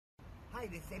Hi,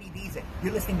 this is Eddie Deezen.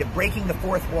 You're listening to Breaking the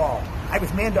Fourth Wall. I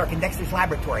was Mandark in Dexter's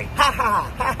laboratory. Ha ha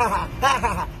ha ha ha ha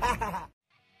ha ha ha.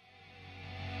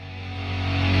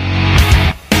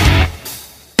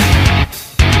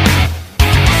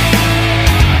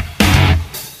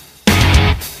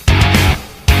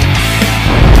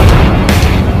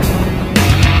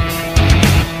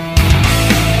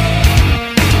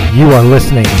 You are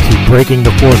listening to Breaking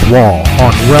the Fourth Wall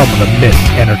on Realm of the Mist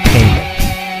Entertainment.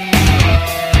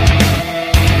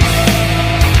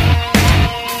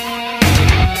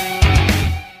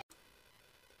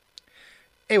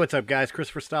 Hey, what's up, guys?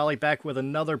 Christopher Stolle back with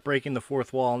another Breaking the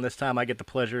Fourth Wall, and this time I get the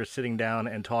pleasure of sitting down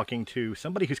and talking to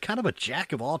somebody who's kind of a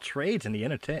jack of all trades in the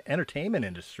entertainment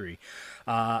industry.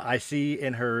 I see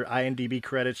in her IMDb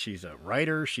credits she's a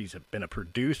writer, she's been a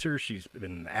producer, she's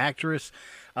been an actress.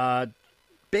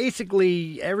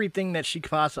 Basically everything that she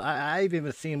possibly... I've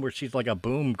even seen where she's like a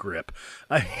boom grip.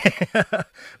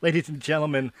 Ladies and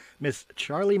gentlemen, Miss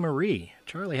Charli Marie.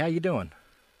 Charli, how you doing?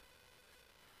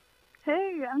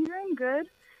 Hey, I'm doing good.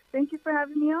 Thank you for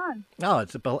having me on. Oh,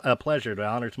 it's a pleasure. The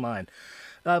honor's mine.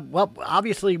 Well,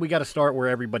 obviously, we got to start where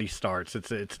everybody starts.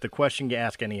 It's the question you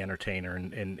ask any entertainer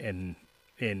in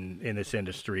this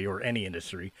industry or any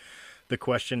industry. The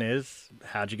question is,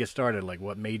 how'd you get started? Like,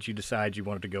 what made you decide you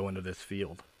wanted to go into this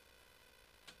field?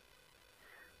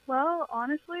 Well,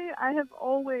 honestly, I have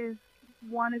always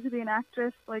wanted to be an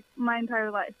actress, like, my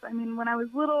entire life. I mean, when I was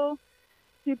little,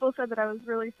 people said that I was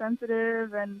really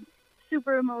sensitive and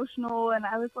super emotional, and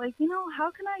I was like,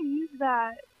 how can I use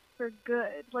that for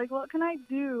good? Like, what can I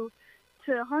do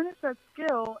to harness that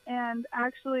skill and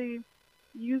actually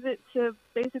use it to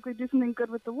basically do something good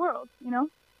with the world,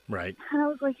 Right. And I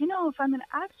was like, if I'm an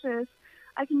actress,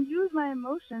 I can use my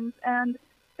emotions and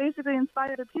basically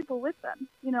inspire the people with them,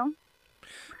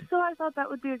 So I thought that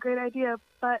would be a great idea,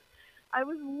 but I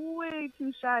was way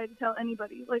too shy to tell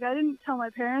anybody. Like, I didn't tell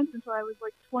my parents until I was,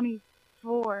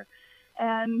 24.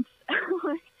 And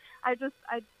I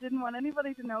didn't want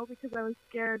anybody to know because I was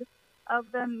scared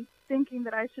of them thinking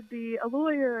that I should be a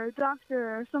lawyer or a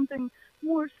doctor or something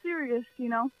more serious,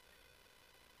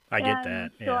 I get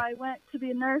that. Yeah. So I went to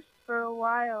be a nurse for a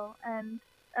while, and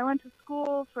I went to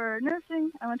school for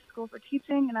nursing. I went to school for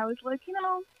teaching, and I was like,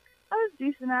 I was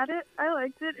decent at it. I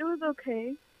liked it. It was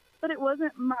okay, but it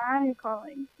wasn't my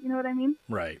calling. You know what I mean?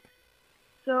 Right.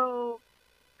 So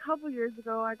a couple years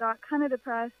ago, I got kind of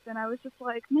depressed, and I was just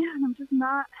like, man, I'm just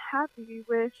not happy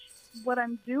with what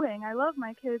I'm doing. I love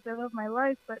my kids. I love my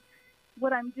life, but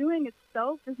what I'm doing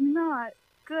itself is not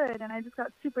good, and I just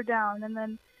got super down. And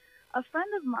then a friend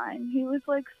of mine, he was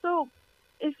like, so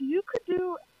if you could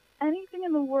do anything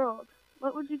in the world,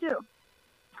 what would you do?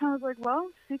 I was like, well,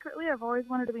 secretly, I've always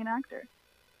wanted to be an actor.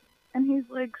 And he's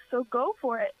like, so go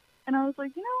for it. And I was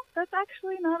like, that's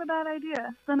actually not a bad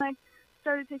idea. So then I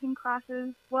started taking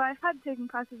classes. Well, I had taken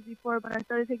classes before, but I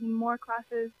started taking more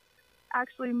classes,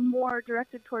 actually more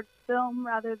directed towards film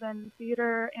rather than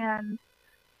theater and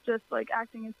just like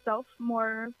acting itself,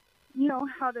 more,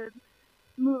 how to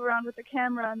move around with the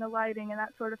camera and the lighting and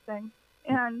that sort of thing.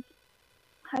 And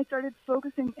I started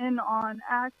focusing in on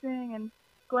acting and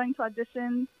going to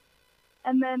auditions.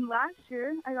 And then last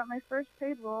year, I got my first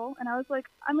paid role, and I was like,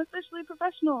 I'm officially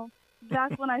professional.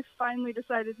 That's when I finally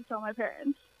decided to tell my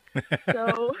parents.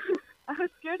 So I was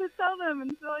scared to tell them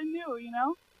until I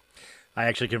knew, I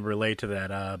actually can relate to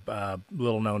that.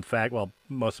 Little-known fact, well,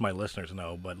 most of my listeners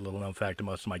know, but little-known fact to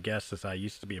most of my guests is I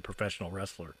used to be a professional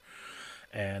wrestler.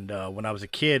 And when I was a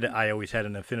kid, I always had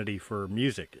an affinity for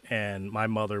music, and my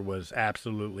mother was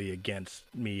absolutely against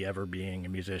me ever being a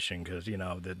musician because,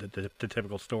 the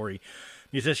typical story.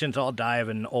 Musicians all die of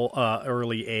an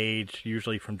early age,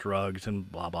 usually from drugs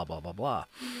and blah, blah, blah, blah, blah.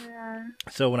 Yeah.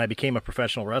 So when I became a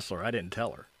professional wrestler, I didn't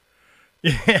tell her.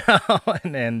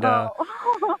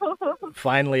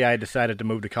 Finally, I decided to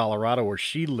move to Colorado where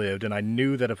she lived, and I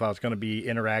knew that if I was going to be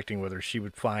interacting with her, she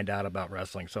would find out about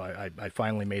wrestling. So I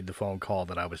finally made the phone call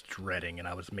that I was dreading, and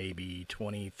I was maybe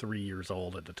 23 years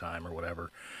old at the time or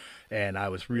whatever, and I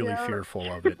was really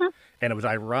fearful of it. And it was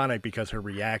ironic because her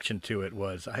reaction to it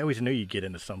was, I always knew you'd get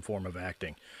into some form of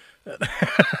acting.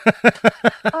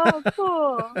 Oh,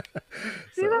 cool.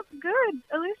 See, that's good.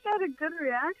 At least I had a good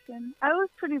reaction. I was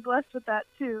pretty blessed with that,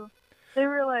 too. They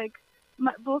were like,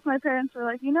 both my parents were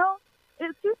like,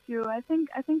 it suits you. I think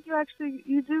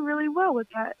you do really well with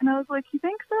that. And I was like, you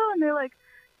think so? And they're like,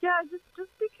 yeah,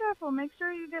 just be careful. Make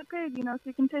sure you get paid, so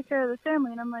you can take care of the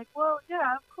family. And I'm like, well,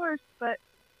 yeah, of course, but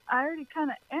I already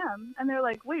kind of am. And they're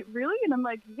like, wait, really? And I'm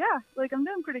like, yeah, like I'm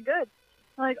doing pretty good.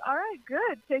 I'm like, all right,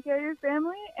 good. Take care of your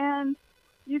family, and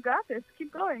you got this.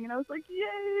 Keep going. And I was like,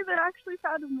 yay, they're actually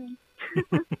proud of me.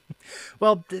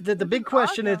 Well, the which is big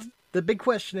question is awesome. the big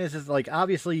question is like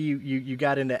obviously you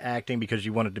got into acting because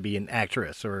you wanted to be an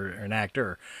actress or an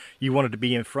actor, you wanted to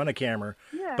be in front of camera,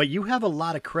 Yeah. but you have a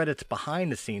lot of credits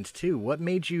behind the scenes too. What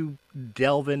made you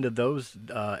delve into those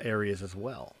areas as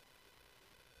well?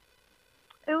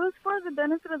 It was for the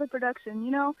benefit of the production,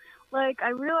 Like, I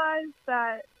realized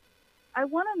that I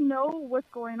want to know what's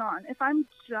going on. If I'm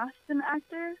just an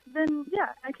actor, then yeah,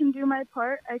 I can do my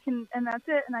part. And that's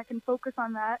it, and I can focus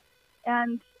on that.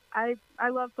 And I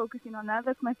love focusing on that.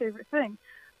 That's my favorite thing.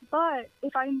 But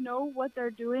if I know what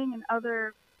they're doing in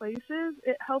other places,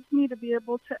 it helps me to be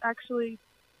able to actually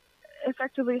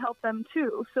effectively help them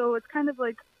too. So it's kind of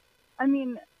like, I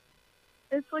mean,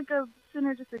 it's like a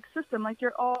synergistic system. Like,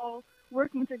 you're all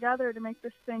working together to make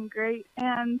this thing great.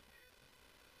 And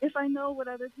if I know what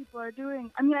other people are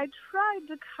doing, I mean, I tried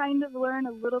to kind of learn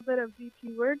a little bit of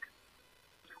DP work.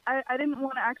 I didn't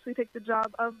want to actually take the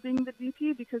job of being the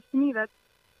DP because to me that's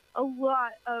a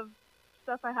lot of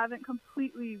stuff I haven't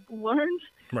completely learned.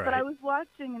 But I Right. was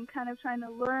watching and kind of trying to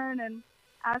learn and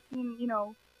asking,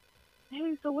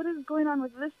 hey, so what is going on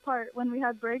with this part when we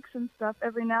had breaks and stuff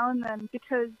every now and then?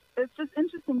 Because it's just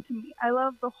interesting to me. I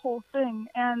love the whole thing.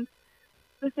 And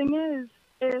the thing is,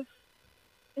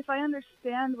 if I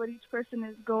understand what each person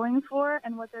is going for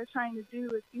and what they're trying to do,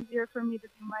 it's easier for me to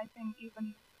do my thing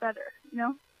even better.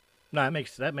 No, that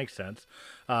makes sense.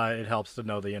 It helps to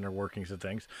know the inner workings of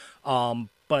things.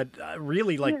 But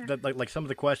really, like Yeah. like some of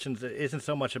the questions isn't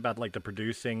so much about like the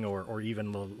producing or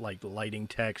even the like the lighting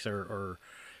techs or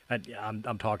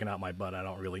I'm talking out my butt. I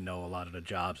don't really know a lot of the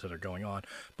jobs that are going on.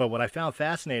 But what I found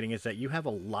fascinating is that you have a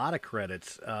lot of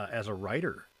credits as a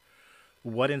writer.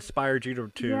 What inspired you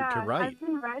to Yeah, write? I've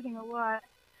been writing a lot.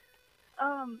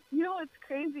 It's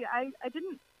crazy. I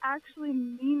didn't actually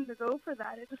mean to go for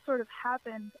that. It just sort of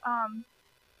happened.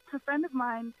 A friend of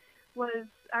mine was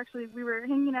actually, we were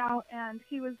hanging out and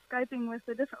he was Skyping with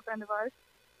a different friend of ours.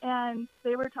 And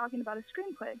they were talking about a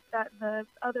screenplay that the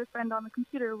other friend on the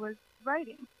computer was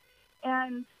writing.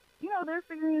 And, they're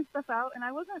figuring stuff out. And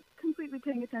I wasn't completely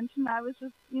paying attention. I was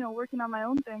just, working on my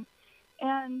own thing.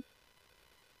 And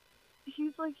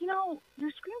he's like, your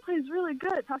screenplay is really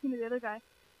good, talking to the other guy.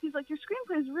 He's like, your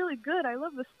screenplay is really good. I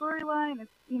love the storyline. It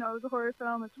was a horror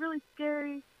film. It's really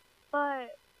scary, but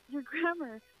your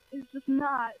grammar is just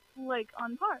not, like,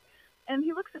 on par. And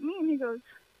he looks at me and he goes,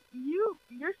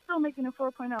 you're still making a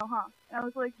 4.0, huh? And I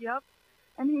was like, yep.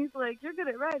 And he's like, you're good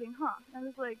at writing, huh? And I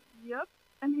was like, yep.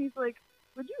 And he's like,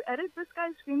 would you edit this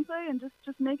guy's screenplay and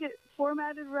just make it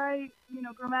formatted right,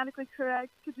 grammatically correct?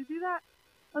 Could you do that?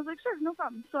 I was like, sure, no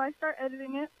problem. So I start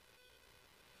editing it.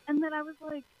 And then I was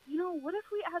like, what if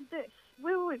we add this?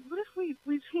 Wait. What if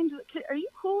we change it? Are you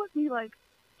cool with me, like,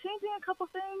 changing a couple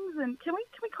things? And can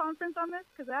we conference on this?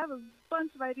 Because I have a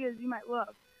bunch of ideas you might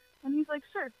love. And he's like,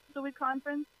 sure. So we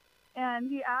conference, and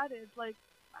he added, like,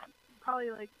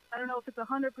 probably, like, I don't know if it's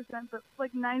 100%, but,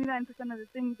 like, 99% of the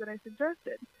things that I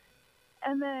suggested.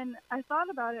 And then I thought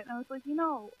about it, and I was like,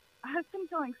 I've been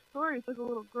telling stories as a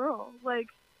little girl. Like,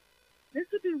 this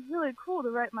would be really cool to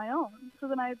write my own. So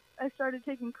then I started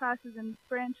taking classes and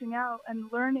branching out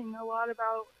and learning a lot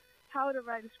about how to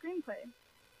write a screenplay.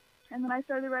 And then I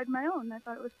started writing my own. I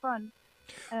thought it was fun.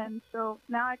 And so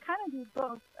now I kind of do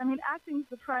both. I mean, acting's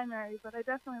the primary, but I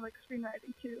definitely like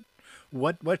screenwriting too.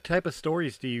 What type of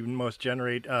stories do you most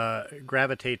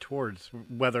gravitate towards,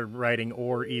 whether writing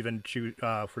or even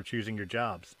for choosing your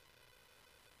jobs?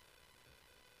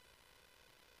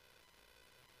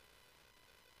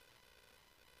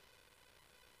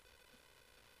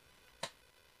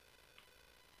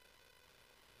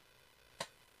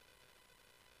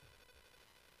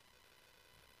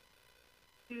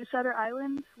 Do Shutter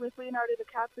Island with Leonardo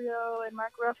DiCaprio and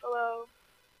Mark Ruffalo.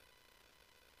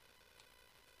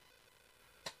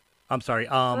 I'm sorry.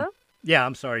 Hello? Yeah,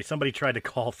 I'm sorry. Somebody tried to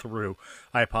call through.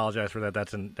 I apologize for that.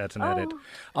 That's an edit.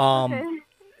 Oh, Um, okay.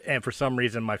 and for some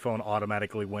reason, my phone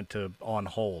automatically went to on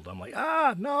hold. I'm like,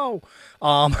 no.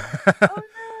 Oh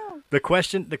no. The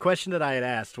question that I had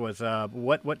asked was,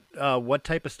 what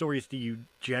type of stories do you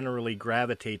generally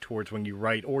gravitate towards when you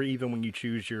write, or even when you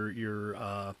choose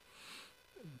your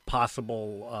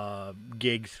possible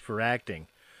gigs for acting?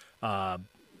 Uh,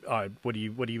 what do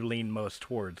you lean most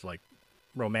towards? Like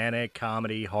romantic,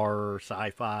 comedy, horror,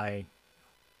 sci-fi?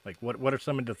 Like what are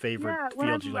some of the favorite Yeah,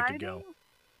 fields you like to go?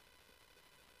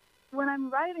 when I'm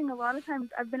writing, a lot of times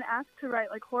I've been asked to write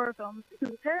like horror films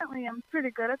because apparently I'm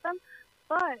pretty good at them.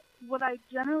 But what I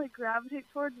generally gravitate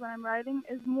towards when I'm writing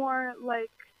is more like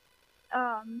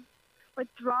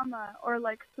drama or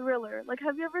like thriller. Like,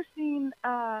 have you ever seen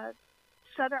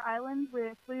Shutter Island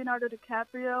with Leonardo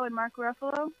DiCaprio and Mark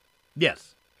Ruffalo?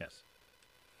 Yes. Yes.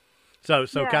 So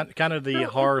Yeah. kind of the So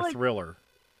it's horror like, thriller.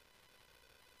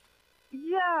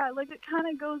 yeah, like it kind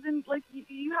of goes in, like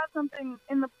you have something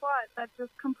in the plot that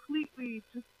just completely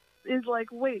just is like,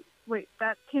 wait,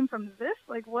 that came from this?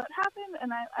 Like, what happened?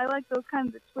 And I like those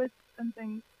kinds of twists and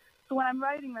things. So when I'm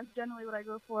writing, that's generally what I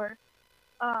go for.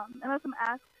 Unless I'm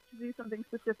asked to do something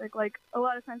specific. Like, a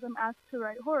lot of times I'm asked to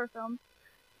write horror films.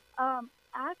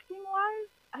 Acting-wise,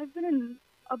 I've been in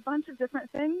a bunch of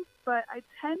different things, but I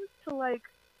tend to like,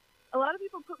 a lot of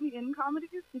people put me in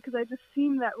comedies because I just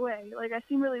seem that way. Like, I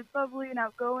seem really bubbly and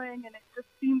outgoing, and it just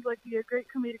seems like be a great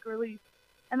comedic relief.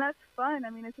 And that's fun. I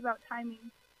mean, it's about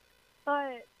timing.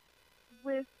 But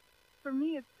with, for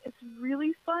me, it's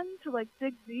really fun to like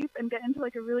dig deep and get into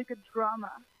like a really good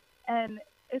drama. And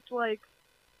it's like,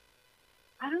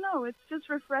 I don't know, it's just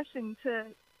refreshing to,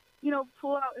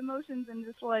 pull out emotions and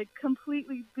just like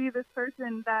completely be this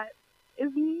person that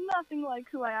is nothing like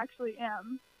who I actually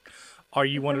am. Are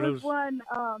you one There of was those?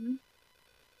 one,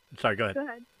 Sorry, go ahead. go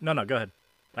ahead. No, go ahead.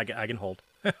 I can hold.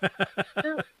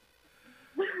 There,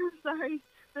 sorry.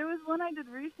 There was one I did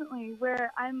recently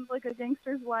where I'm like a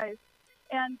gangster's wife,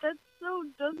 and that so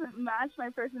doesn't match my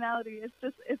personality.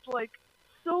 It's like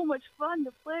so much fun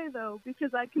to play though,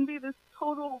 because I can be this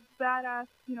total badass,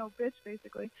 bitch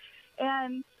basically.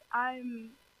 And I'm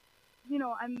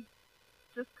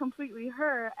just completely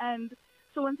her. And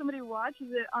so when somebody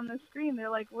watches it on the screen, they're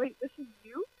like, wait, this is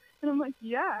you? And I'm like,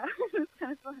 yeah, it's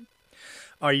kind of fun.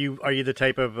 Are you the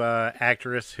type of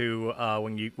actress who,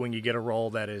 when you get a role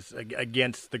that is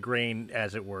against the grain,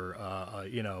 as it were,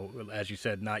 as you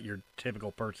said, not your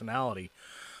typical personality?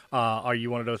 Are you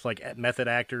one of those like method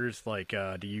actors? Like,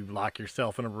 do you lock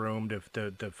yourself in a room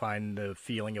to find the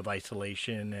feeling of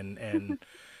isolation and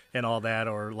and all that,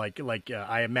 or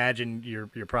I imagine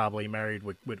you're probably married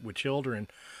with children.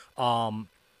 Does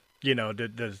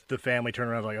the family turn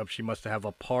around like, oh, she must have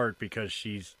a part because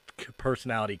she's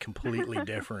personality completely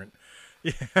different?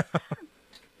 Yeah.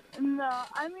 No,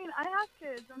 I mean, I have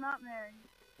kids. I'm not married.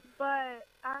 But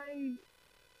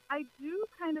I do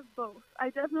kind of both.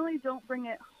 I definitely don't bring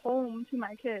it home to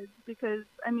my kids because,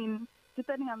 I mean,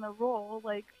 depending on the role,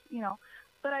 but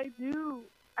I do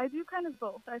kind of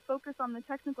both. I focus on the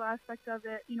technical aspect of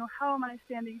it. How am I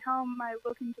standing? How am I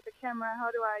looking to the camera?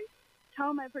 How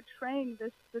am I portraying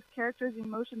this character's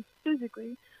emotions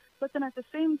physically? But then at the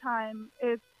same time,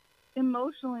 it's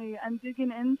emotionally, I'm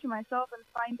digging into myself and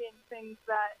finding things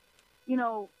that,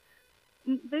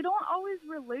 they don't always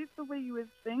relate the way you would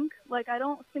think. Like, I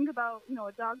don't think about,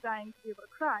 a dog dying to be able to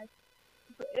cry.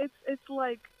 But it's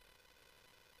like,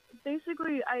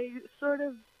 basically, I sort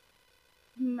of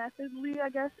methodly, I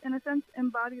guess, in a sense,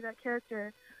 embody that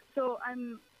character. So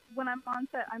when I'm on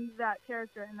set, I'm that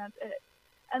character, and that's it.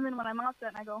 And then when I'm off set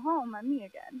and I go home, I'm me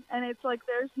again. And it's like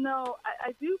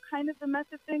I do kind of the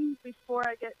method thing before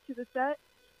I get to the set,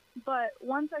 but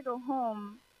once I go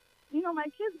home, my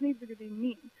kids need to be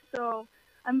me. So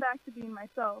I'm back to being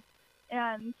myself.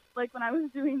 And like when I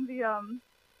was doing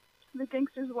the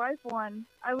Gangster's Wife one,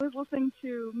 I was listening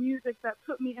to music that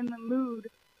put me in the mood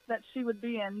that she would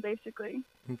be in, basically.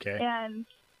 Okay. And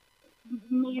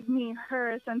made me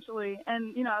her essentially.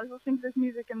 And I was listening to this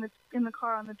music in the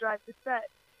car on the drive to set.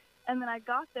 And then I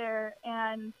got there,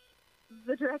 and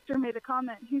the director made a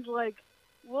comment. He's like,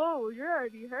 "Whoa, you're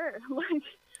already her." Like,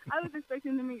 I was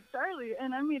expecting to meet Charli,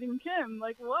 and I'm meeting Kim.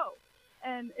 Like, whoa!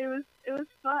 And it was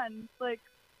fun. Like,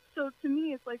 so to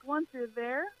me, it's like once you're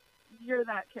there, you're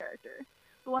that character.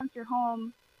 But once you're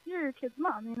home, you're your kid's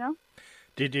mom.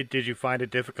 Did you find it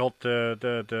difficult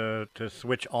to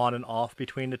switch on and off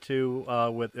between the two,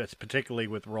 particularly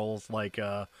with roles like,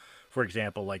 for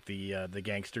example, like the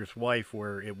Gangster's Wife,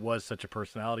 where it was such a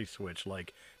personality switch?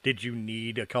 Like, did you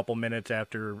need a couple minutes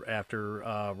after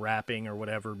rapping or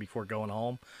whatever before going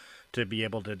home to be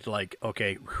able to like,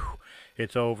 okay, whew,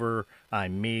 it's over.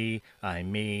 I'm me.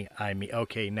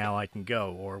 Okay, now I can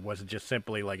go. Or was it just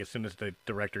simply like as soon as the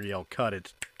director yelled cut,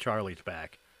 it's Charlie's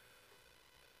back?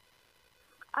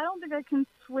 I don't think I can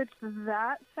switch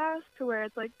that fast to where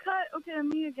it's like, cut, okay, I'm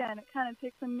me again. It kind of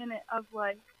takes a minute of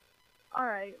like, all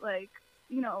right, like,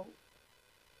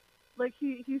 like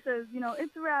he says,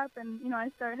 it's a wrap, and, I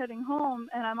start heading home,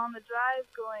 and I'm on the drive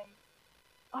going,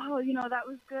 oh, that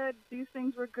was good. These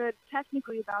things were good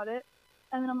technically about it.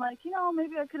 And then I'm like,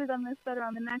 maybe I could have done this better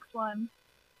on the next one.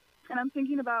 And I'm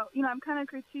thinking about, I'm kind of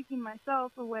critiquing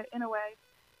myself in a way.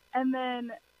 And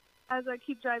then as I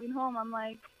keep driving home, I'm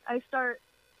like, it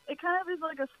kind of is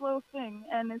like a slow thing.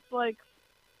 And it's like,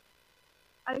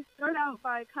 I start out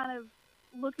by kind of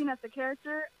looking at the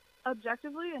character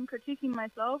objectively and critiquing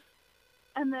myself.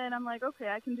 And then I'm like, okay,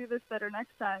 I can do this better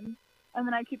next time. And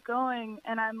then I keep going,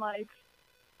 and I'm like,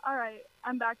 all right,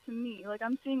 I'm back to me. Like,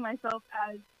 I'm seeing myself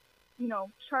as, you know,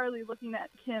 Charli looking at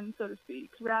Kim, so to speak,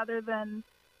 rather than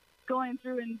going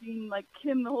through and being like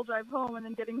Kim the whole drive home, and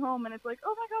then getting home and it's like,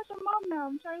 oh my gosh, I'm mom now,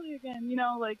 I'm Charli again. You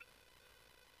know, like,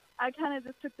 I kind of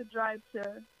just took the drive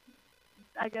to,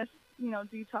 I guess, you know,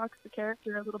 detox the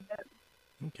character a little bit.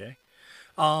 Okay.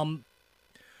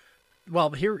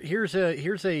 Well, here's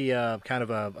a kind of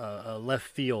a left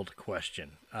field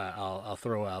question. I'll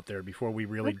throw out there before we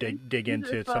really dig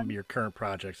into some of your current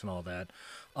projects and all that.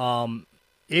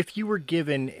 If you were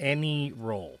given any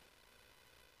role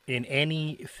in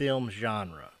any film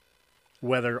genre,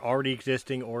 whether already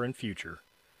existing or in future,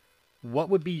 what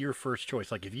would be your first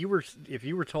choice? Like, if you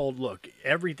were told, look,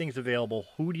 everything's available,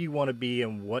 who do you want to be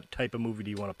and what type of movie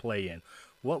do you want to play in?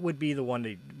 What would be the one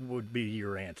that would be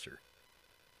your answer?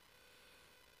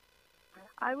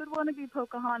 I would want to be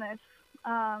Pocahontas,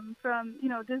 from, you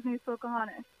know, Disney's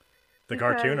Pocahontas. The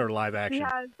cartoon or live action? She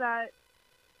has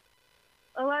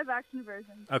a live action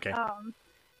version. Okay.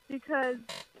 Because,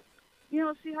 you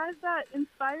know, she has that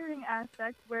inspiring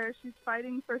aspect where she's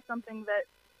fighting for something that,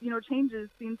 you know, changes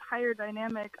the entire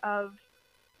dynamic of,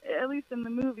 at least in the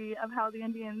movie, of how the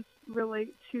Indians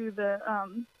relate to the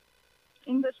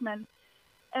Englishmen.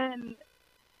 And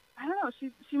I don't know,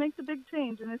 she makes a big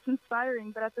change, and it's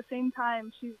inspiring, but at the same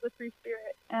time, she's the free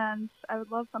spirit, and I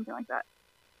would love something like that.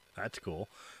 That's cool.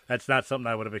 That's not something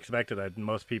I would have expected.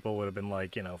 Most people would have been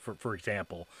like, you know, for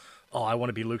example, oh, I want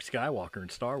to be Luke Skywalker in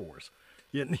Star Wars,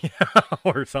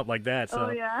 or something like that. So,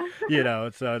 oh, yeah. You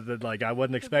know, so like I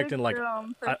wasn't expecting like,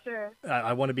 for sure.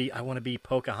 I want to be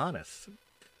Pocahontas.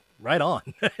 Right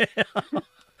on.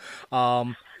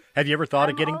 Have you ever thought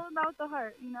of getting? All about the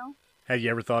heart, you know. Have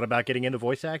you ever thought about getting into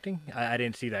voice acting? I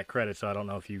didn't see that credit, so I don't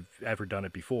know if you've ever done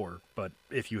it before. But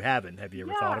if you haven't, have you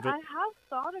ever thought of it? I have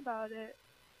thought about it.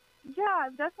 Yeah,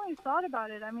 I've definitely thought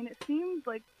about it. I mean, it seems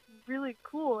like really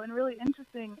cool and really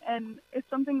interesting, and it's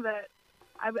something that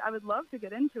I would love to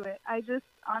get into it. I just,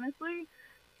 honestly,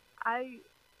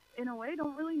 in a way,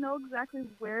 don't really know exactly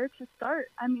where to start.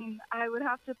 I mean, I would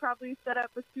have to probably set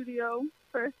up a studio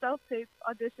for a self-tape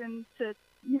audition to,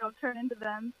 you know, turn into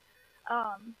them.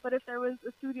 But if there was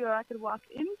a studio I could walk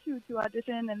into to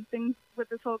audition, and things with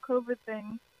this whole COVID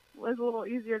thing was a little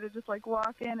easier to just like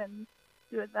walk in and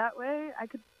do it that way,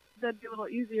 that'd be a little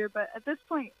easier. But at this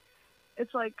point,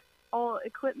 it's like all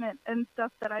equipment and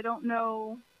stuff that I don't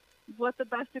know what the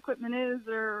best equipment is,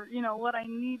 or, you know, what I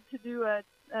need to do a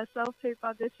self-tape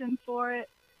audition for it.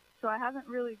 So I haven't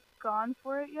really gone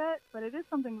for it yet, but it is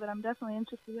something that I'm definitely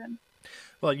interested in.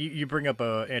 Well, you bring up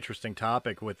an interesting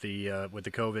topic with the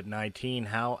COVID-19.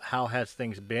 How has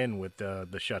things been with the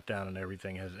shutdown and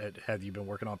everything? Have you been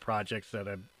working on projects that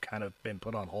have kind of been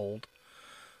put on hold,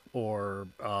 or?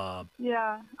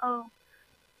 Yeah. Oh.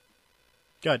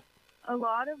 Good. A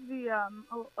lot of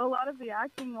the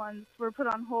acting ones were put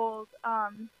on hold.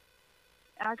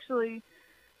 Actually,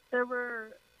 there were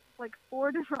like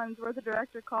 4 different ones where the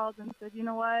director called and said, you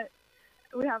know what,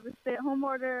 we have a stay-at-home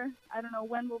order. I don't know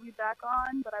when we'll be back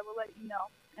on, but I will let you know.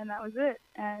 And that was it.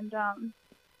 And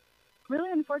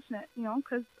really unfortunate, you know,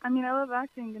 because, I mean, I love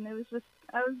acting, and I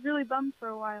was really bummed for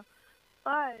a while.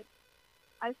 But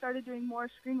I started doing more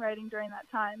screenwriting during that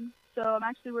time. So I'm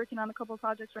actually working on a couple of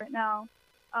projects right now.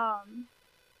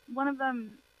 One of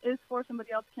them is for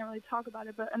somebody else. Can't really talk about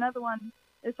it, but another one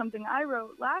is something I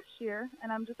wrote last year,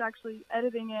 and I'm just actually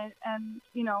editing it and,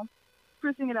 you know,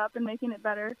 sprucing it up and making it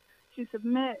better to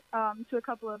submit to a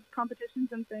couple of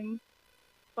competitions and things.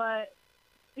 But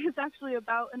it's actually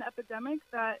about an epidemic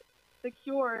that the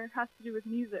cure has to do with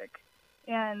music.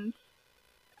 And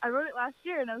I wrote it last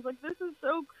year, and I was like, this is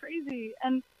so crazy.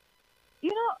 And, you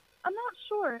know, I'm not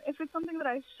sure if it's something that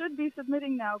I should be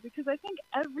submitting now, because I think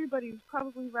everybody's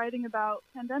probably writing about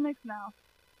pandemics now.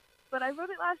 But I wrote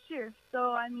it last year,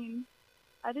 so, I mean,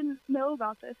 I didn't know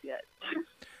about this yet.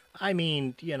 I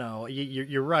mean, you know,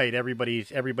 you're right. It's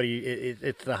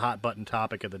the hot button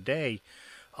topic of the day,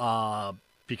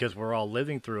 because we're all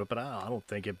living through it. But I don't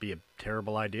think it'd be a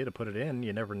terrible idea to put it in.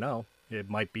 You never know. It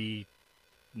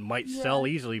might sell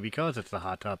easily because it's the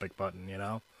hot topic button. You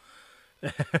know,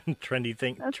 trendy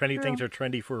things are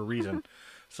trendy for a reason.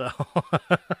 So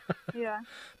yeah.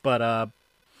 But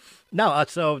no,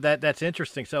 so that's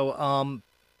interesting. So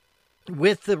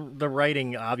with the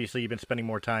writing, obviously you've been spending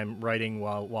more time writing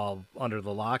while under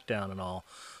the lockdown and all.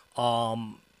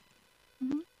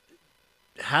 Mm-hmm.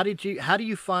 How do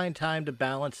you find time to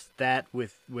balance that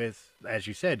with as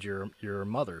you said, your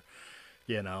mother,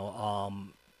 you know?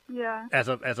 Yeah. As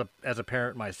a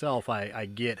parent myself, I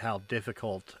get how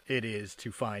difficult it is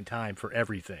to find time for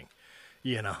everything.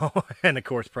 you know, and of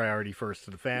course priority first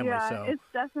to the family. Yeah, So it's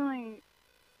definitely,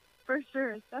 for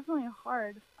sure, it's definitely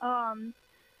hard.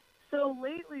 So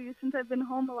lately, since I've been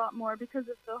home a lot more because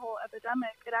of the whole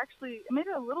epidemic, it made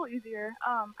it a little easier.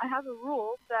 I have a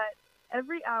rule that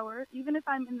every hour, even if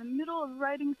I'm in the middle of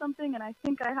writing something and I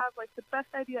think I have like the best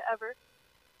idea ever,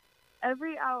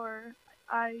 every hour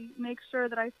I make sure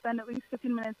that I spend at least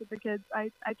 15 minutes with the kids. I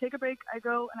take a break, I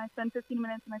go and I spend 15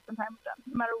 minutes and I spend time with them,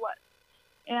 no matter what.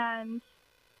 And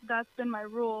that's been my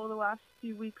rule the last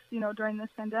few weeks, during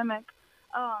this pandemic.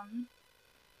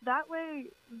 That way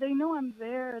they know I'm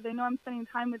there. They know I'm spending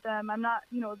time with them. I'm not,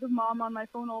 the mom on my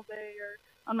phone all day or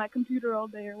on my computer all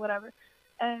day or whatever.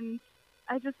 And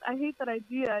I hate that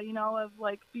idea, of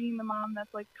like being the mom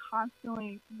that's like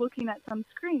constantly looking at some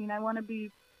screen. I want to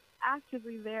be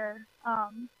actively there.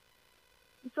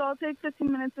 So I'll take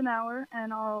 15 minutes an hour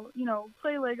and I'll,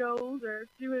 play Legos or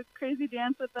do a crazy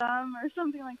dance with them or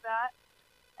something like that.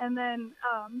 And then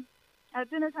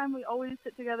at dinner time, we always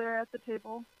sit together at the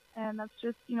table. And that's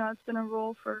just, it's been a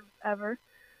rule forever.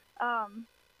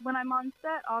 When I'm on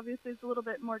set, obviously it's a little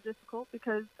bit more difficult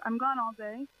because I'm gone all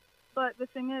day. But the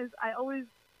thing is, I always,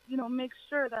 make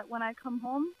sure that when I come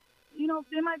home,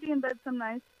 they might be in bed some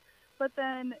nights. But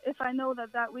then if I know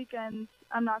that that weekend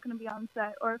I'm not going to be on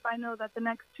set, or if I know that the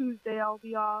next Tuesday I'll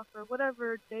be off, or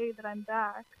whatever day that I'm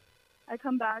back, I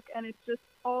come back and it's just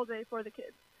all day for the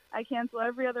kids. I cancel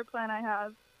every other plan I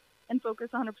have and focus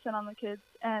 100% on the kids.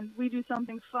 And we do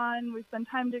something fun. We spend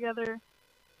time together.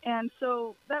 And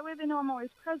so that way they know I'm always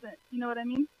present. You know what I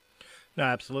mean? no,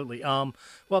 absolutely. Well,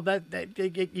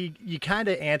 you kind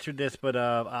of answered this, but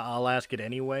I'll ask it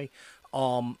anyway.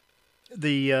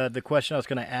 The question I was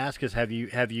going to ask is, have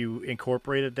you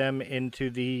incorporated them into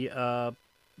the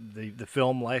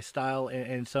film lifestyle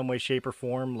in some way, shape, or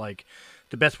form? Like,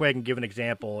 the best way I can give an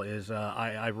example is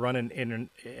I run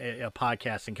a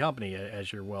podcasting company,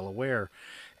 as you're well aware,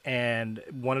 and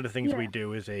one of the things we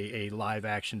do is a live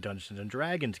action Dungeons and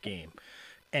Dragons game,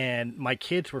 and my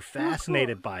kids were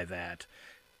fascinated by that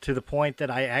to the point that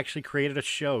I actually created a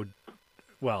show.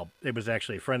 Well, it was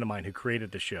actually a friend of mine who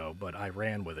created the show, but I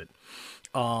ran with it,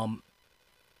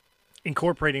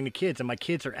 incorporating the kids, and my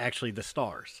kids are actually the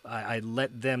stars. I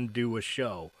let them do a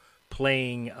show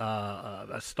playing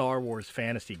a Star Wars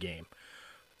fantasy game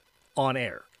on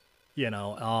air,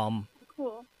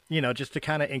 Cool. Just to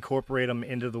kind of incorporate them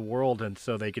into the world, and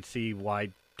so they could see why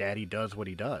Daddy does what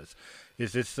he does.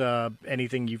 Is this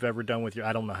anything you've ever done with your?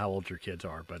 I don't know how old your kids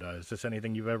are, but is this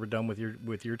anything you've ever done with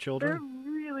your children? They're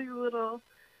really little.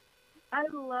 I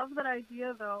love that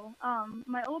idea, though.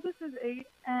 My oldest is 8,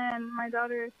 and my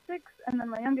daughter is 6, and then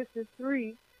my youngest is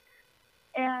 3.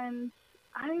 And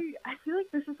I feel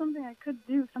like this is something I could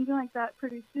do, something like that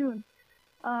pretty soon.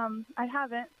 I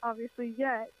haven't, obviously,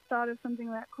 yet thought of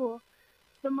something that cool.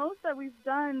 The most that we've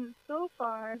done so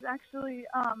far is actually,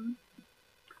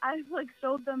 I've, like,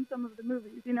 showed them some of the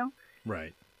movies,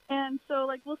 Right. And so,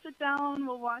 like, we'll sit down,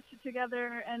 we'll watch it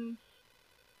together, and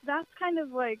that's kind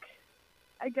of, like,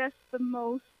 I guess the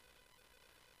most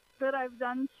that I've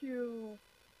done to,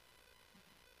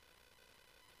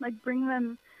 like, bring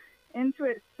them into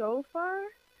it so far.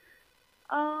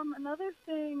 Another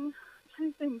thing, I'm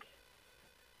trying to think.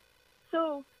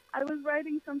 So I was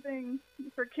writing something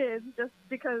for kids just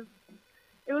because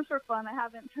it was for fun. I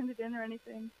haven't turned it in or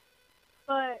anything.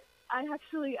 But I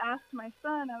actually asked my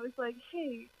son, I was like,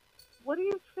 hey, what do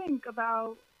you think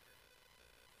about,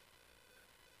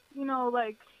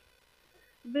 like,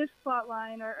 this plot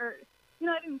line, or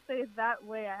I didn't say it that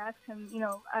way. I asked him,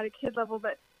 at a kid level,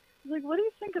 but I was like, what do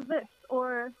you think of this?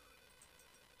 Or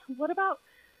what about,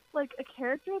 like, a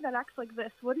character that acts like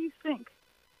this? What do you think?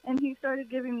 And he started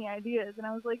giving me ideas, and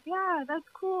I was like, yeah, that's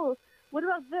cool. What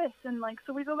about this? And, like,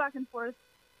 so we go back and forth,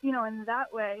 in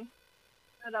that way.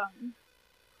 But,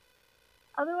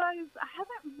 otherwise, I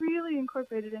haven't really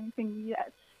incorporated anything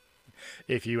yet.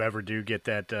 If you ever do get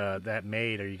that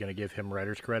made, are you going to give him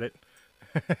writer's credit?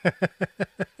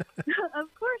 Of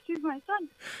course, he's my son.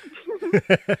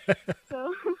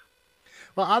 So,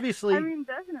 well, obviously, I mean,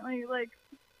 definitely, like,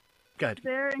 good.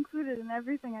 They're included in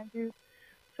everything I do.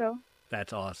 So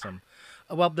that's awesome.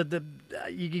 Well,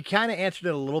 you kind of answered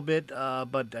it a little bit,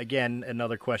 but again,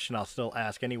 another question I'll still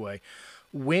ask anyway.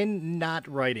 When not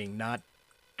writing, not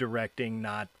directing,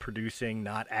 not producing,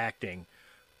 not acting,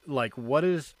 like, what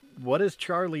does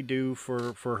Charli do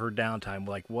for her downtime?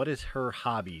 Like, what is her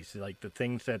hobbies? Like, the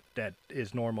things that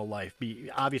is normal life,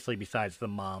 obviously besides the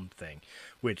mom thing,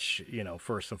 which,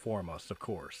 first and foremost, of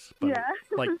course. But yeah.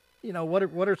 like,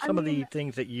 what are some of the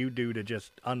things that you do to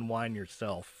just unwind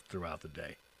yourself throughout the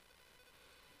day?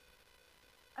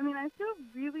 I mean, I feel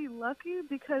really lucky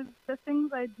because the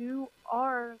things I do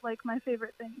are like my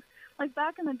favorite things. Like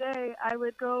back in the day, I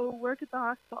would go work at the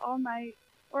hospital all night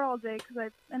or all day because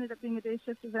I ended up being a day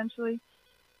shift eventually.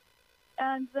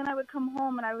 And then I would come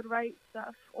home and I would write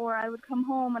stuff, or I would come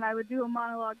home and I would do a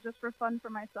monologue just for fun for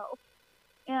myself.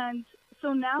 And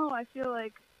so now I feel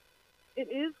like it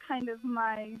is kind of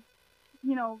my,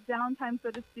 downtime,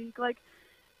 so to speak. Like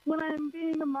when I'm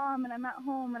being a mom and I'm at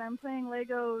home and I'm playing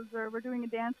Legos or we're doing a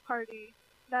dance party,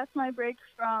 that's my break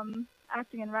from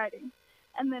acting and writing.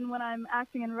 And then when I'm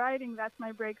acting and writing, that's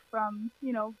my break from,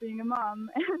 being a mom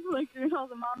and like doing all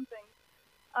the mom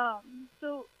things.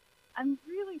 So I'm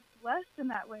really blessed in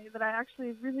that way that I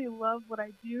actually really love what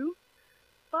I do.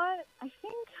 But I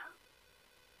think,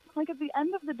 like, at the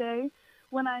end of the day,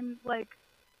 when I'm, like,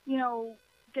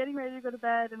 getting ready to go to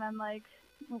bed and I'm, like,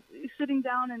 sitting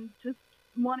down and just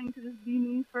wanting to just be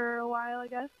me for a while, I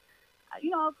guess,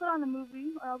 I'll put on a movie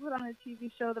or I'll put on a TV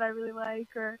show that I really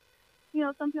like or,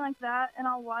 something like that, and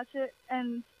I'll watch it.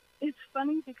 And it's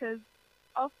funny because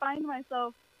I'll find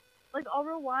myself, like, I'll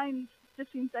rewind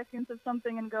 15 seconds of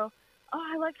something and go, oh,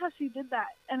 I like how she did that.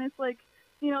 And it's like,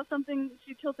 something,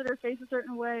 she tilted her face a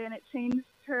certain way and it changed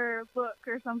her look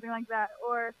or something like that.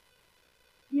 Or,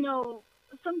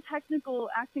 some technical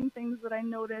acting things that I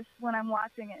notice when I'm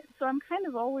watching it. So I'm kind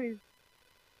of always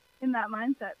in that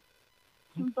mindset.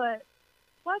 But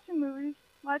watching movies,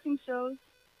 watching shows,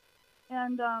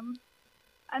 and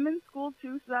I'm in school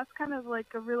too, so that's kind of like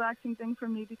a relaxing thing for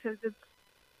me because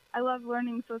I love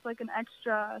learning, so it's like an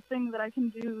extra thing that I can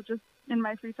do just in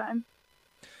my free time.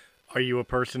 Are you a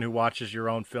person who watches your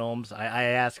own films? I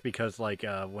ask because, like,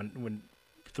 when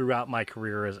throughout my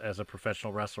career as a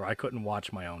professional wrestler, I couldn't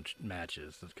watch my own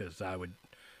matches because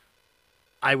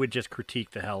I would just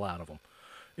critique the hell out of them.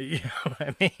 You know what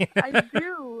I mean? I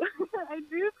do. I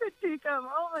do critique them.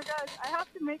 Oh my gosh, I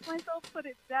have to make myself put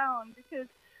it down because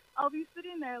I'll be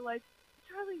sitting there like,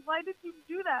 Charli, why did you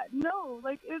do that? No,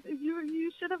 like if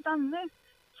you should have done this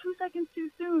 2 seconds too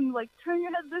soon. Like turn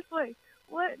your head this way.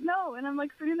 What? No. And I'm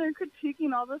like sitting there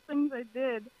critiquing all the things I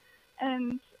did,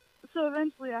 and so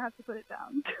eventually I have to put it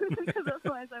down because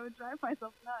otherwise I would drive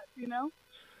myself nuts.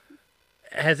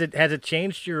 Has it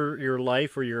changed your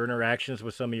life or your interactions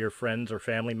with some of your friends or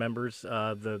family members?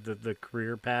 The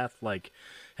career path, like,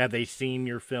 have they seen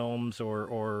your films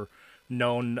or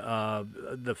known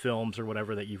the films or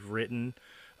whatever that you've written,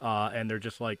 and they're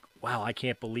just like, wow, I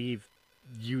can't believe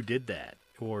you did that,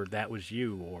 or that was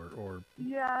you, or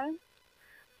yeah.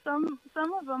 Some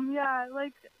of them, yeah.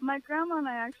 Like my grandma and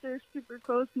I actually are super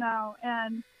close now,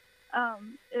 and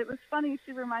it was funny.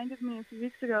 She reminded me a few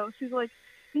weeks ago. She's like,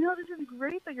 this is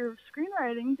great that you're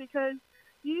screenwriting because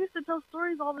you used to tell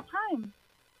stories all the time.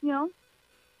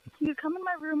 You'd come in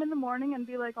my room in the morning and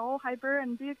be like all hyper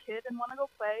and be a kid and want to go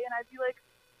play, and I'd be like,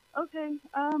 okay,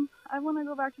 I want to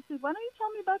go back to sleep. Why don't you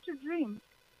tell me about your dreams?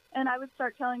 And I would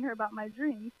start telling her about my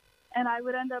dreams, and I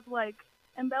would end up like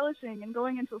embellishing and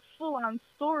going into a full-on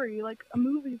story, like a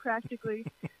movie practically,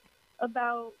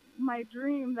 about my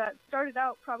dream that started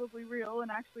out probably real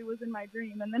and actually was in my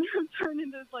dream, and then it turned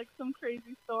into like some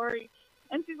crazy story.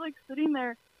 And she's like sitting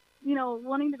there,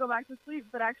 wanting to go back to sleep,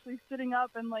 but actually sitting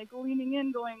up and like leaning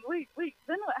in, going, wait,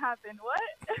 then what happened? What?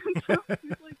 And so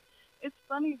she's like, it's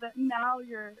funny that now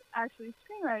you're actually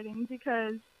screenwriting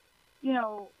because,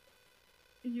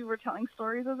 you were telling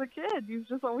stories as a kid. You've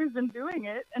just always been doing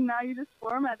it, and now you just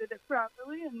formatted it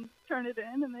properly and turn it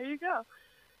in, and there you go.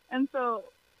 And so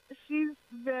she's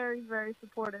very, very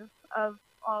supportive of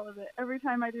all of it. Every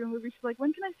time I do a movie, she's like,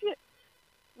 when can I see it?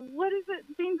 What is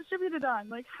it being distributed on?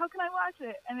 Like, how can I watch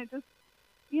it? And it just,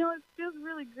 it feels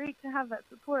really great to have that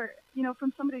support,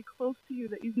 from somebody close to you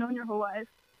that you've known your whole life.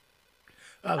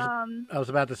 I was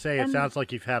about to say, it sounds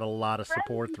like you've had a lot of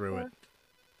support through it.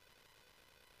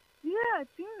 Yeah,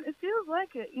 it feels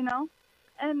like it,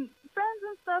 And friends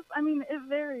and stuff, I mean, it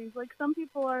varies. Like, some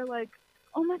people are like,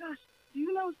 oh my gosh, do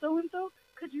you know so-and-so?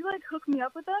 Could you, like, hook me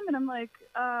up with them? And I'm like,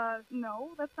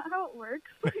 no, that's not how it works.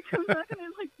 Like, I'm not going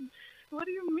to, like, what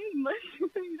do you mean? Like,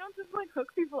 you don't just, like, hook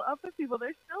people up with people.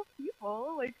 They're still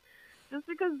people. Like, just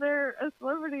because they're a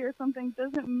celebrity or something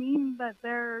doesn't mean that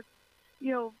they're,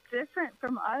 different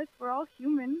from us. We're all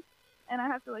human. And I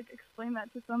have to, like, explain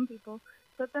that to some people.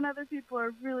 But then other people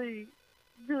are really,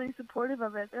 really supportive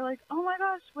of it. They're like, oh my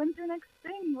gosh, when's your next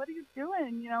thing? What are you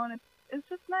doing? And it's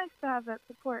just nice to have that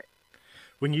support.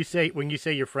 When you say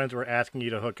your friends were asking you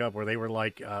to hook up, where they were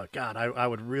like, God, I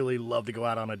would really love to go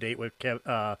out on a date with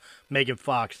Megan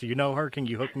Fox. Do you know her? Can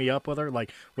you hook me up with her?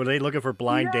 Like, were they looking for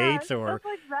blind dates or stuff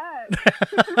like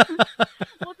that?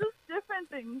 Well, just different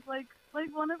things. things. Like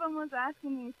one of them was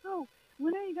asking me, so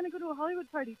when are you gonna go to a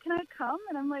Hollywood party? Can I come?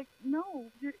 And I'm like, no,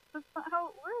 that's not how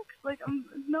it works. Like,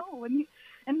 no. And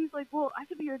he's like, well, I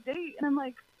could be your date. And I'm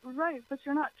like, right, but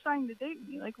you're not trying to date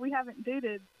me. Like, we haven't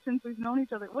dated since we've known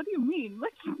each other. What do you mean?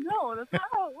 Like, no, that's not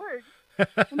how it works.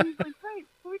 And he's like, right,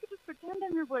 so we could just pretend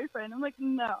I'm your boyfriend. I'm like,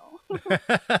 no.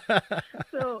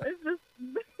 So it's just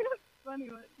it's funny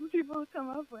what people come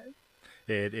up with.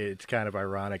 It's kind of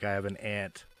ironic. I have an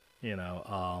aunt,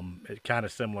 kind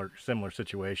of similar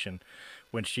situation.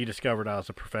 When she discovered I was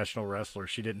a professional wrestler,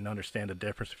 she didn't understand the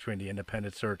difference between the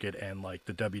independent circuit and like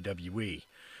the WWE.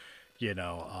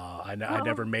 I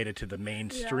never made it to the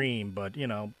mainstream, but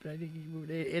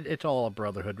it's all a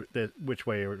brotherhood, which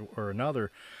way or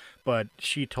another. But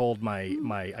she told my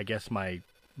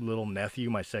little nephew,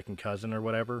 my second cousin or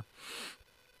whatever,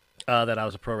 that I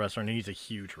was a pro wrestler, and he's a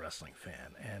huge wrestling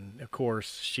fan. And of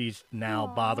course, she's now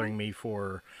bothering me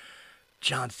for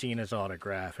John Cena's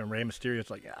autograph, and Rey Mysterio's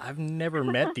like, I've never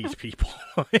met these people.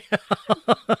 Exactly,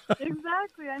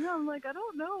 I know. I'm like, I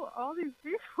don't know all these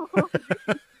people.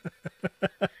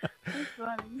 That's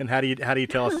funny. And how do you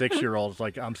tell a 6-year-old? It's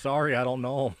like, I'm sorry, I don't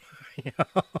know him.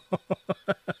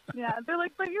 Yeah, they're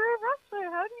like, but you're a wrestler.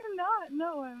 How do you not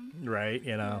know him? Right,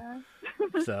 Yeah.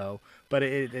 So, but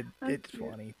it's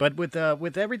funny. But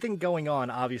with everything going on,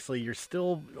 obviously you're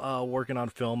still working on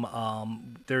film.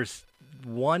 There's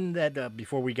one that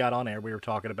before we got on air we were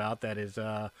talking about that is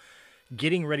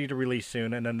getting ready to release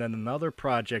soon, and then another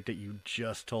project that you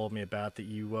just told me about that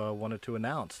you wanted to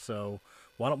announce. So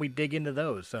why don't we dig into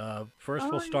those? First,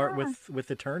 we'll start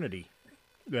with Eternity.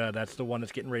 That's the one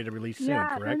that's getting ready to release soon,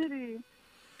 correct? Eternity.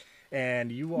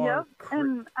 And you are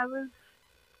and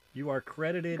you are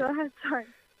credited. Go ahead,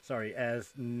 Sorry,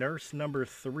 as nurse number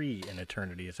 3 in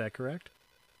Eternity. Is that correct?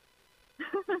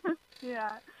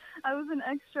 Yeah, I was an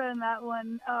extra in that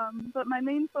one. But my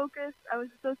main focus, I was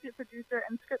associate producer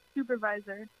and script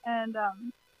supervisor. And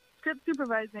script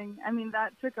supervising, I mean,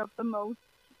 that took up the most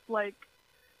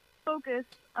focus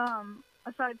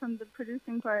aside from the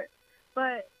producing part.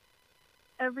 But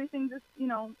everything just,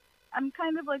 I'm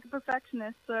kind of like a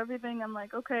perfectionist, so everything I'm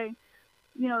like, okay,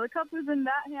 the cup is in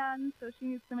that hand, so she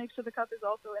needs to make sure the cup is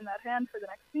also in that hand for the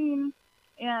next scene,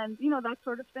 and, that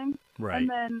sort of thing. Right. And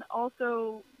then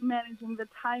also managing the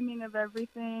timing of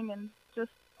everything and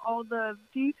just all the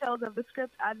details of the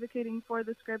script, advocating for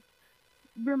the script,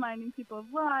 reminding people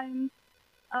of lines.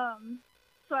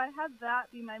 So I had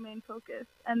that be my main focus,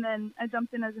 and then I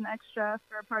jumped in as an extra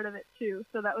for a part of it, too.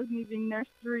 So that was me being nurse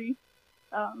 3.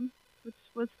 Which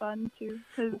was fun too,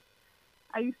 because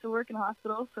I used to work in a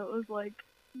hospital, so it was like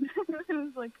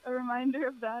a reminder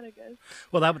of that, I guess.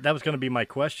 Well, that was going to be my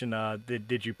question.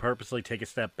 Did you purposely take a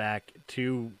step back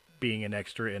to being an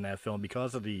extra in that film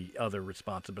because of the other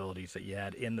responsibilities that you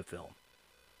had in the film?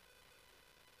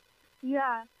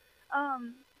 Yeah, I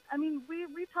mean,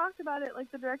 we talked about it. Like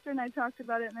the director and I talked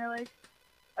about it, and they're like,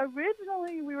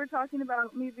 originally we were talking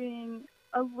about me being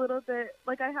a little bit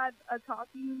like I had a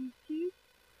talking piece.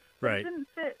 Right. It didn't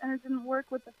fit, and it didn't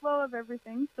work with the flow of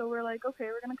everything, so we're like, okay,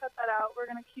 we're going to cut that out. We're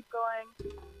going to keep going.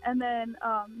 And then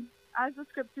as a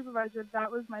script supervisor,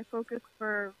 that was my focus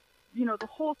for, the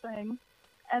whole thing.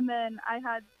 And then I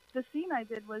had the scene I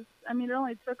did was, I mean, it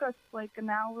only took us like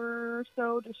an hour or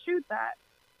so to shoot that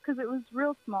because it was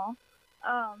real small.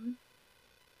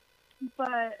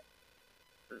 But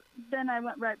then I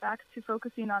went right back to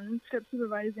focusing on script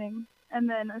supervising and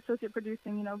then associate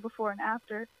producing, before and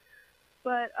after.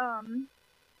 But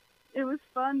it was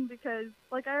fun because,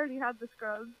 I already had the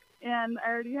scrubs, and I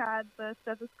already had the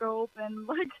stethoscope, and,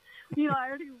 I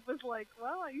already was like,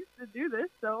 well, I used to do this,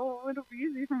 so it'll be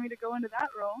easy for me to go into that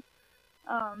role.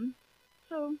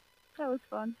 So that was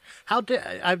fun.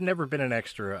 I've never been an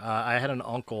extra. I had an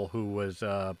uncle who was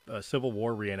a Civil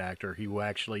War reenactor who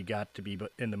actually got to be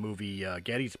in the movie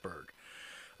Gettysburg,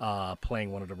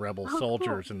 playing one of the rebel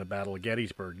soldiers in the Battle of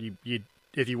Gettysburg.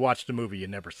 If you watched the movie, you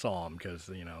never saw him because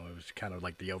it was kind of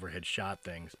like the overhead shot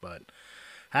things. But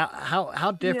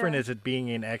how different is it being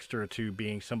an extra to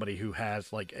being somebody who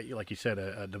has like you said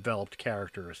a developed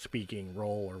character, a speaking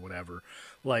role or whatever?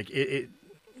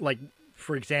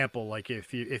 For example,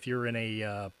 if you're in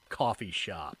a coffee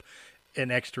shop, an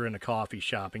extra in a coffee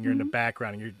shop, and you're in the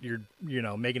background, and you're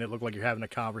making it look like you're having a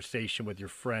conversation with your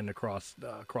friend across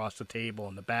the table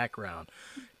in the background,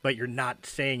 but you're not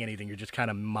saying anything. You're just kind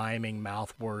of miming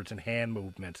mouth words and hand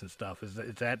movements and stuff. Is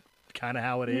that kind of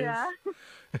how it is? Yeah.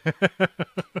 It's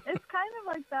kind of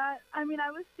like that. I mean,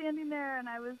 I was standing there and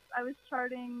I was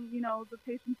charting, the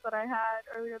patients that I had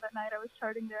earlier that night. I was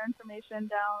charting their information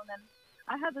down, and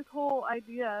I had this whole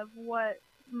idea of what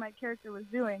my character was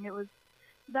doing. It was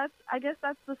I guess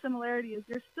that's the similarity, is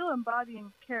you're still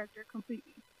embodying character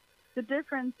completely. The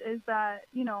difference is that,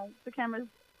 you know, the camera's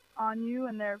on you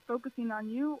and they're focusing on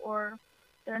you, or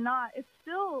they're not. It's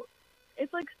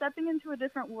like stepping into a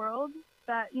different world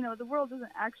that, you know, the world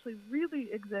doesn't actually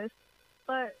really exist,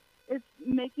 but it's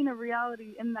making a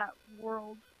reality in that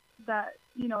world that,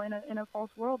 you know, in a false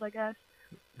world, I guess.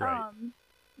 Right.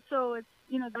 So it's,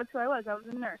 you know, that's who I was. I was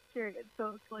a nurse, period.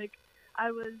 So it's like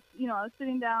I was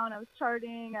sitting down, I was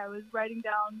charting, I was writing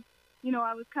down, you know,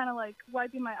 I was kind of like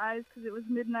wiping my eyes because it was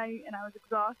midnight and I was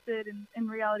exhausted, and in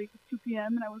reality it was 2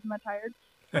 p.m. and I wasn't that tired.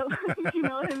 So, you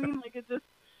know what I mean? Like,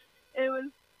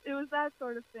 it was that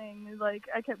sort of thing. Like,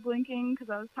 I kept blinking because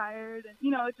I was tired, and,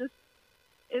 you know,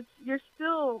 you're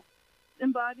still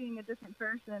embodying a different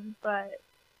person, but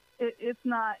it's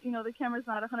not, you know, the camera's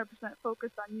not 100%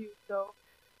 focused on you. So,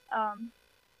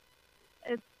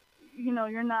 it's, you know,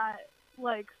 you're not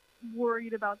like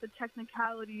worried about the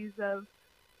technicalities of,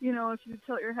 you know, if you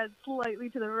tilt your head slightly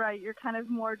to the right, you're kind of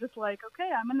more just like,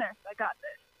 okay, I'm a nurse, I got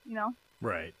this, you know?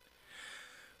 Right.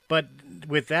 But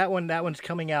with that one's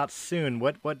coming out soon.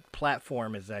 What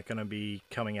platform is that going to be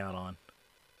coming out on?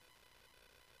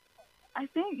 I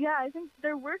think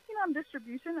they're working on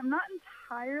distribution. I'm not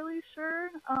entirely sure.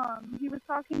 He was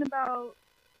talking about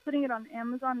putting it on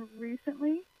Amazon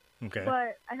recently, Okay.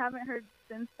 but I haven't heard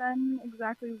since then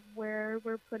exactly where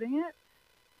we're putting it.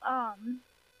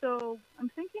 So I'm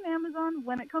thinking Amazon.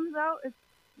 When it comes out, it's,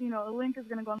 you know, a link is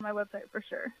going to go on my website for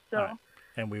sure. So All right.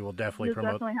 And we will definitely you'll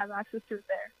promote. definitely have access to it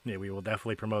there. Yeah, we will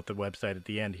definitely promote the website at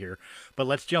the end here. But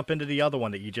let's jump into the other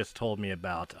one that you just told me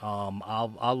about.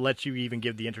 I'll let you even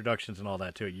give the introductions and all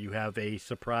that to it. You have a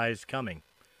surprise coming.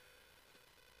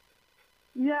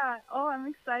 Yeah. Oh, I'm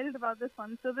excited about this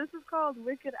one. So this is called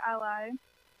Wicked Ally.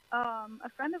 A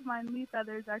friend of mine, Lee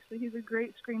Feathers, actually, he's a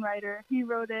great screenwriter. He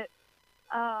wrote it,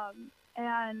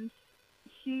 and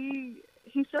he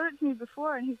showed it to me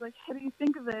before, and he's like, "How do you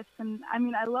think of this?" And I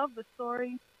mean, I love the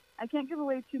story. I can't give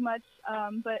away too much,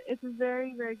 but it's a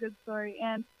very, very good story.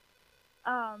 And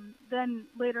then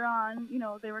later on, you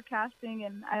know, they were casting,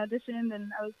 and I auditioned,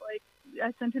 and I was like,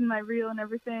 I sent in my reel and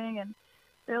everything, and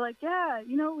they're like, "Yeah,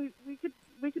 you know, we could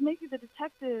make you the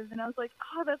detective." And I was like,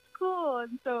 "Oh, that's cool."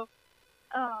 And so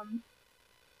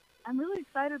I'm really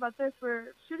excited about this.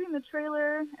 We're shooting the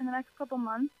trailer in the next couple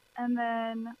months, and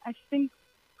then I think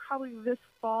probably this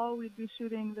fall we'd be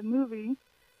shooting the movie.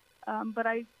 But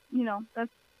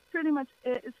that's pretty much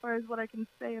it as far as what I can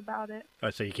say about it. Oh,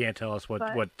 so you can't tell us what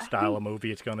But style of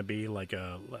movie it's going to be, like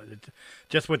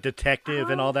just with detective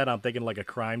and all that. I'm thinking like a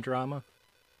crime drama.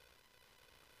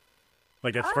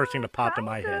 Like that's the first thing to pop in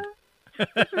my head. Yeah,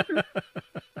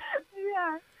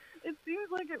 it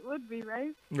seems like it would be,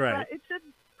 right? Right. But it should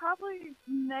probably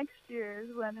next year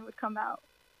is when it would come out.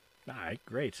 All right,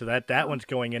 great. So that one's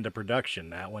going into production.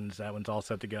 That one's all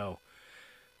set to go.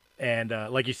 And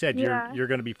like you said, Yeah. you're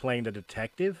going to be playing the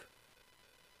detective.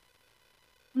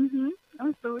 I'm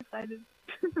so excited.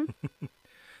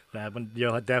 That one,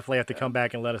 you'll definitely have to come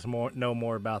back and let us know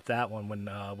more about that one when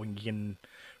you can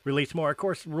release more. Of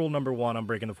course, rule number 1 on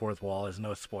Breaking the Fourth Wall is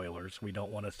no spoilers. We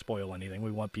don't want to spoil anything.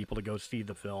 We want people to go see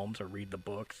the films or read the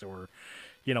books or,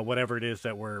 you know, whatever it is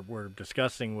that we're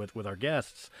discussing with our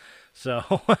guests.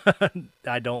 So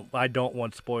I don't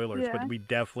want spoilers, Yeah. but we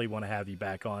definitely want to have you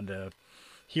back on to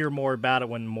hear more about it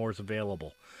when more's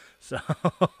available. So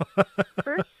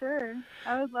For sure.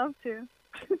 I would love to.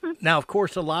 now, of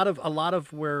course, a lot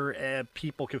of where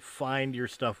people could find your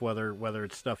stuff, whether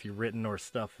it's stuff you've written or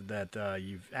stuff that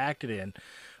you've acted in,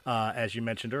 as you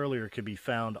mentioned earlier, could be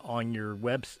found on your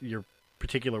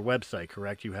particular website.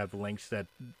 Correct? You have links that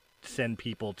send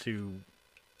people to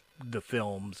the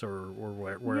films or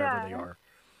wherever they are.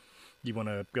 You want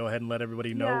to go ahead and let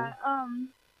everybody know?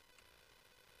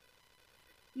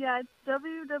 Yeah, it's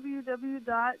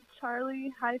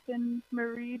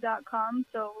www.charli-marie.com.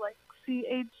 So like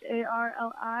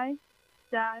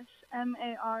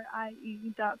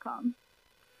CHARLI-MARIE.com.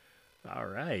 All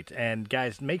right. And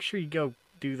guys, make sure you go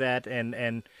do that.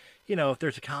 And you know, if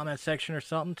there's a comment section or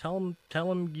something, tell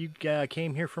them you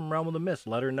came here from Realm of the Mist.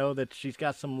 Let her know that she's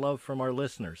got some love from our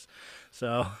listeners.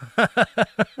 So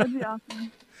That'd be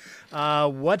awesome.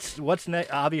 What's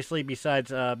next? Obviously, besides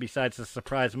the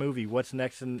surprise movie, what's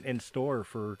next in store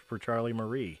for Charli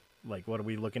Marie? Like, what are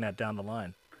we looking at down the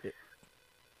line?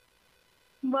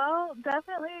 Well,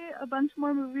 definitely a bunch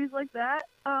more movies like that.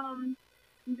 I'm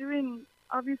doing,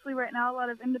 obviously, right now a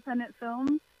lot of independent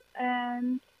films,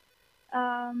 and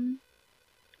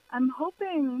I'm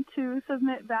hoping to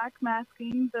submit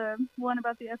Backmasking, the one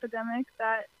about the epidemic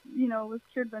that, you know, was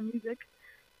cured by music,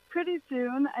 pretty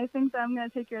soon. I think that I'm going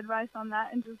to take your advice on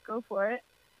that and just go for it.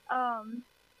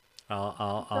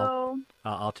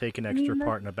 I'll take an extra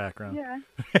part in the background. Yeah.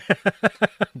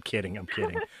 I'm kidding.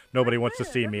 Nobody wants to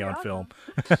see me on film.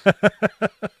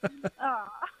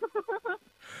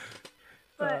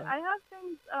 But I have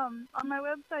things on my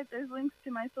website. There's links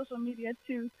to my social media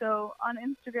too. So on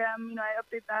Instagram, I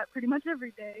update that pretty much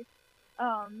every day,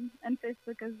 and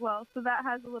Facebook as well. So that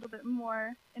has a little bit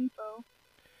more info.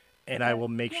 And I will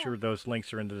make sure those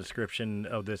links are in the description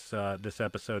of this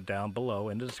episode down below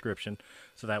in the description,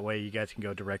 so that way you guys can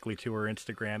go directly to her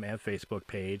Instagram and Facebook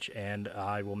page, and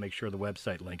I will make sure the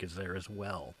website link is there as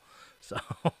well. So.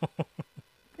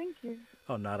 Thank you.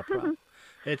 Oh, not a problem.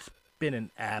 It's been an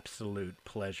absolute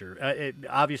pleasure.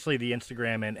 Obviously, the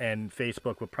Instagram and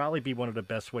Facebook would probably be one of the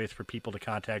best ways for people to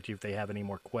contact you if they have any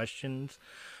more questions,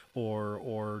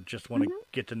 or just want to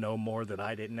get to know more that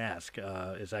I didn't ask.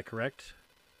 Is that correct?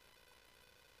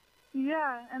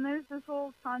 Yeah, and there's this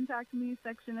whole contact me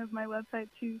section of my website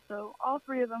too, so all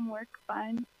three of them work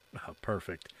fine. Oh,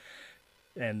 perfect.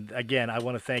 And again, I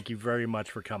want to thank you very much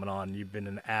for coming on. You've been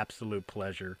an absolute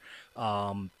pleasure.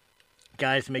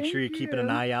 Guys, make sure you're keeping an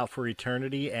eye out for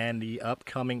Eternity and the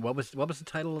upcoming, what was the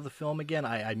title of the film again?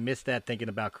 I missed that thinking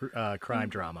about crime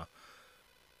drama.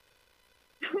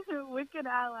 Wicked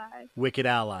Ally. Wicked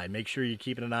Ally. Make sure you're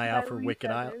keeping an eye out for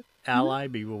Wicked Ally.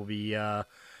 We will be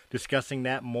discussing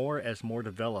that more as more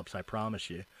develops, I promise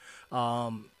you.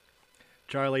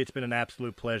 Charli, it's been an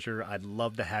absolute pleasure. I'd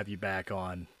love to have you back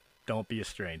on. Don't be a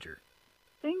stranger.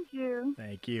 Thank you.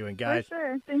 Thank you. And guys, for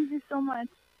sure. Thank you so much.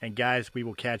 And guys, we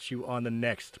will catch you on the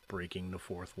next Breaking the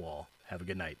Fourth Wall. Have a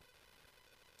good night.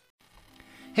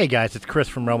 Hey guys, it's Chris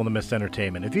from Realm of the Mist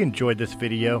Entertainment. If you enjoyed this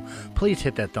video, please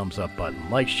hit that thumbs up button.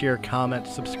 Like, share, comment,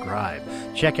 subscribe.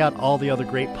 Check out all the other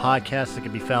great podcasts that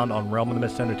can be found on Realm of the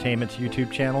Mist Entertainment's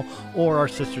YouTube channel or our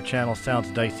sister channel, Sounds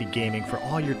Dicey Gaming, for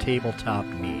all your tabletop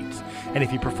needs. And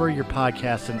if you prefer your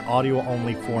podcast in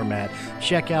audio-only format,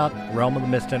 check out Realm of the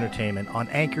Mist Entertainment on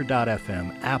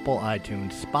Anchor.fm, Apple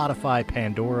iTunes, Spotify,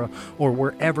 Pandora, or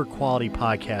wherever quality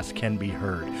podcasts can be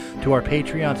heard. To our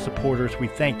Patreon supporters, we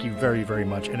thank you very, very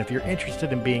much. And if you're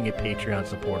interested in being a Patreon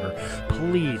supporter,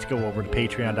 please go over to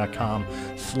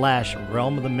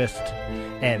patreon.com/Realm of the Mist,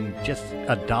 and just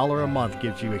 $1 a month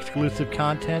gives you exclusive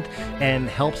content and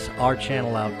helps our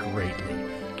channel out greatly.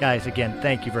 Guys, again,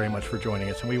 thank you very much for joining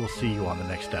us, and we will see you on the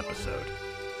next episode.